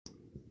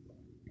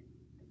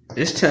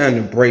It's time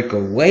to break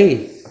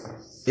away.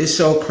 It's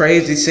so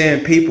crazy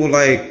seeing people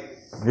like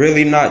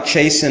really not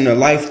chasing the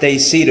life they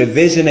see, the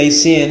vision they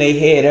see in their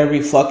head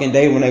every fucking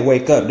day when they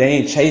wake up. They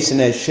ain't chasing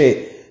that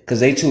shit because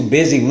they too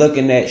busy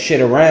looking at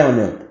shit around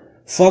them.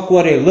 Fuck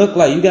what it look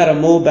like. You gotta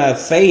move by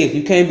faith.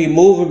 You can't be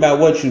moving by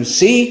what you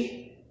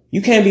see.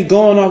 You can't be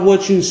going off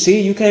what you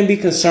see. You can't be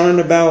concerned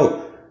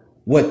about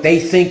what they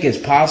think is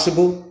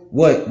possible.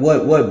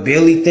 What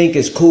Billy think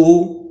is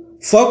cool.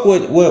 Fuck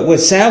what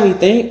Sally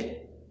think.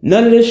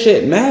 None of this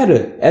shit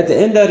matter. At the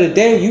end of the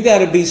day, you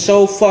gotta be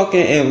so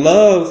fucking in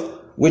love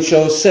with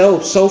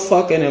yourself, so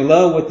fucking in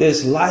love with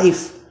this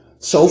life,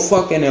 so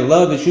fucking in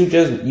love that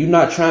you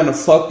not trying to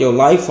fuck your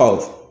life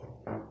off.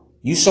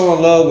 You so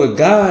in love with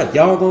God,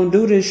 y'all gonna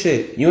do this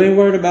shit. You ain't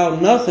worried about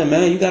nothing,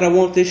 man. You gotta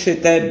want this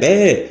shit that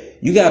bad.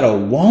 You gotta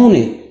want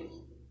it.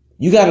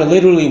 You gotta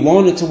literally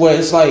want it to where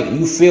it's like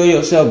you feel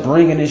yourself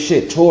bringing this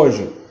shit towards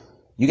you.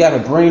 You gotta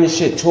bring this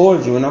shit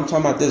towards you. And I'm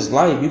talking about this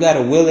life. You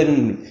gotta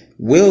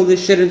will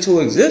this shit into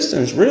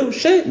existence. Real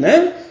shit,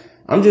 man.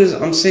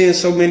 I'm seeing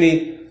so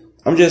many,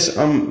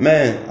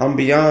 I'm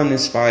beyond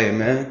inspired,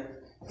 man.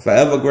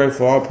 Forever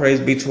grateful. All praise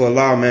be to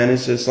Allah, man.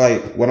 It's just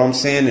like what I'm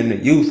saying in the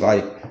youth,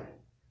 like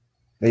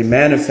they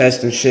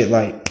manifesting shit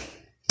like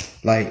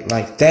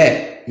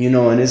that, you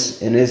know,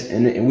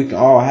 and we can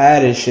all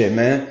have this shit,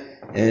 man.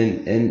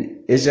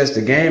 And it's just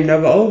the game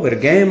never over. The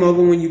game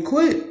over when you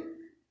quit.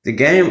 The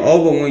game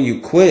over when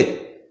you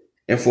quit.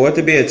 And for it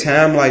to be a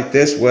time like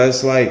this where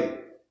it's like,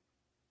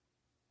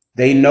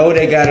 they know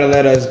they gotta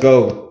let us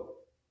go.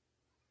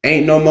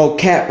 Ain't no more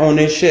cap on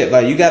this shit.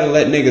 Like, you gotta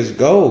let niggas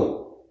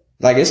go.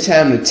 Like, it's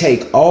time to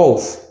take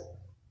off.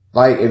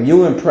 Like, if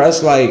you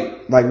impressed, like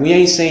we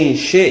ain't seen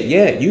shit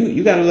yet.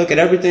 You gotta look at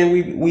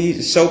everything we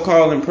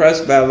so-called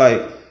impressed by,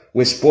 like,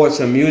 with sports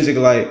and music.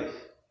 Like,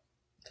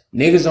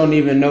 niggas don't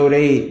even know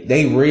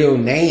they real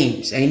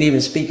names. Ain't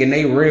even speaking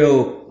they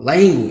real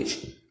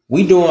language.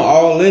 We doing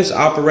all this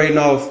operating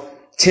off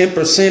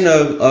 10%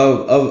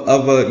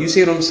 of you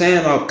see what I'm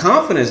saying? Of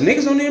confidence.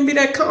 Niggas don't even be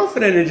that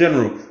confident in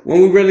general.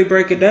 When we really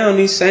break it down,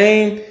 these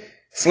same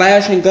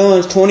flashing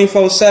guns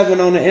 24/7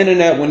 on the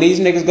internet, when these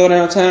niggas go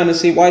downtown to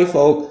see white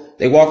folk,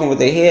 they walking with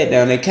their head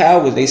down. They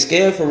cowards. They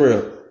scared for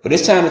real. But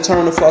it's time to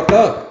turn the fuck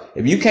up.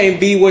 If you can't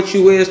be what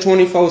you is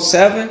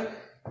 24/7,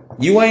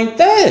 you ain't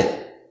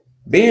that.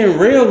 Being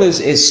real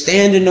is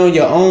standing on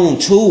your own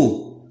too.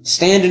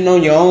 Standing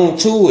on your own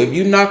too. If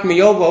you knock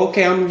me over,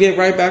 okay, I'm gonna get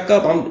right back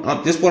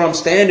up. This is what I'm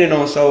standing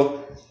on.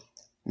 So,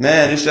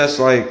 man, it's just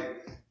like,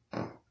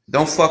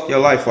 don't fuck your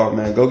life up,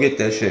 man. Go get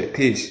that shit.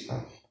 Peace.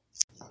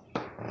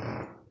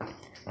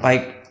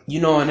 Like, you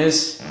know, and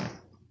this,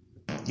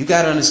 you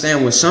gotta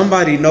understand, when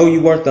somebody know you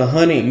worth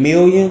 100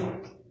 million,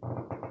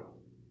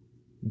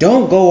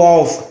 don't go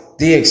off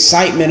the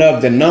excitement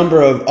of the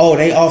number of, oh,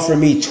 they offer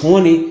me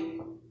 20.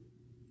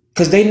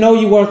 Cause they know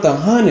you worth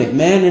 100,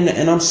 man.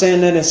 And I'm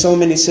saying that in so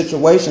many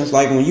situations.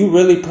 Like, when you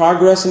really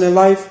progressing in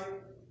life,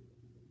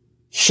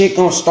 shit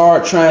gonna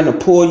start trying to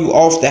pull you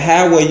off the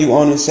highway you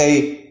on and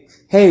say,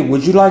 hey,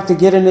 would you like to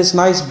get in this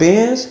nice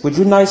Benz? Would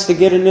you like to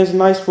get in this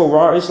nice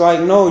Ferrari? It's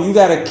like, no, you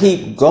gotta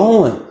keep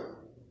going.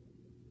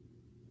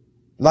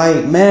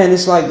 Like, man,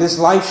 it's like this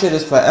life shit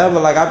is forever.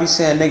 Like, I be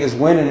saying niggas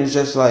winning. It's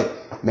just like,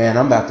 man,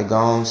 I'm about to go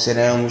on, sit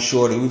down with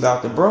Shorty. We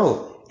about to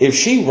bro. If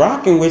she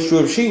rocking with you,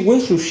 if she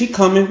with you, she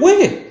coming with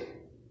it.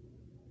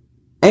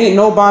 Ain't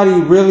nobody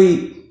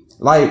really,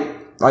 like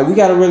we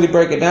gotta really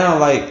break it down.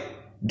 Like,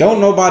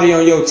 don't nobody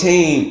on your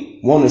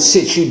team want to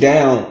sit you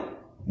down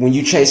when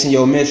you chasing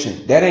your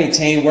mission. That ain't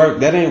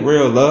teamwork. That ain't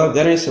real love.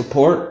 That ain't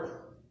support.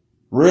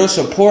 Real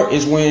support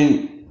is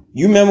when,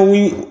 you remember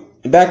we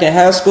back in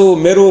high school,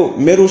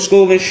 middle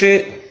school and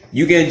shit,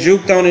 you getting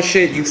juked on and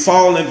shit, you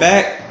falling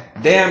back,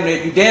 you damn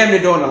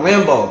near doing a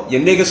limbo. Your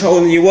niggas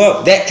holding you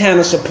up. That kind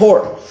of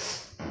support.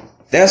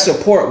 That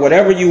support,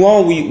 whatever you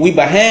on, we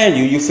behind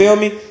you. You feel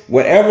me?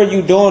 Whatever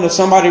you doing, if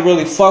somebody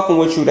really fucking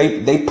with you,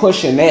 they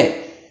pushing that.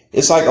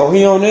 It's like, oh,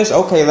 he on this?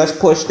 Okay, let's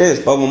push this.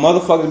 But when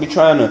motherfuckers be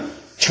trying to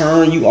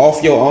turn you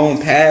off your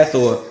own path,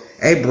 or,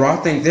 hey, bro, I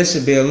think this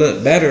would be a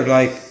little better.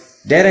 Like,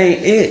 that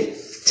ain't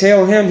it.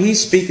 Tell him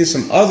he's speaking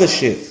some other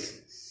shit.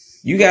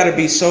 You gotta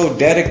be so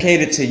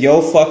dedicated to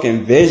your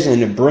fucking vision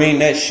to bring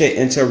that shit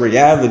into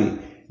reality.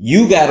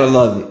 You gotta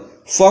love it.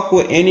 Fuck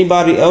what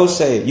anybody else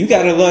say. You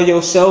gotta love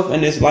yourself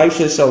and this life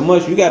shit so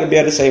much. You gotta be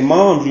able to say,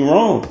 Mom, you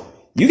wrong.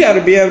 You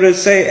gotta be able to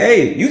say,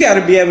 hey, you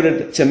gotta be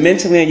able to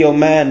mentally in your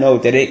mind know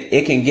that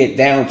it can get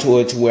down to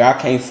it to where I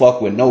can't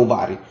fuck with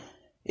nobody.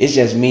 It's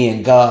just me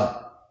and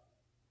God.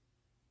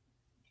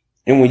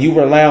 And when you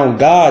rely on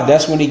God,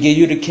 that's when he give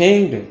you the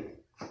kingdom.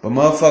 But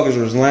motherfuckers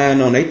was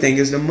relying on, they think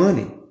it's the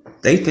money.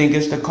 They think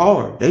it's the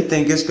car. They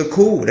think it's the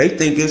cool. They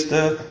think it's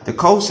the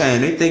cosign.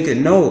 They think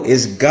no,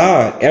 it's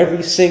God.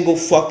 Every single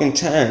fucking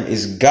time,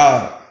 it's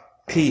God.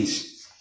 Peace.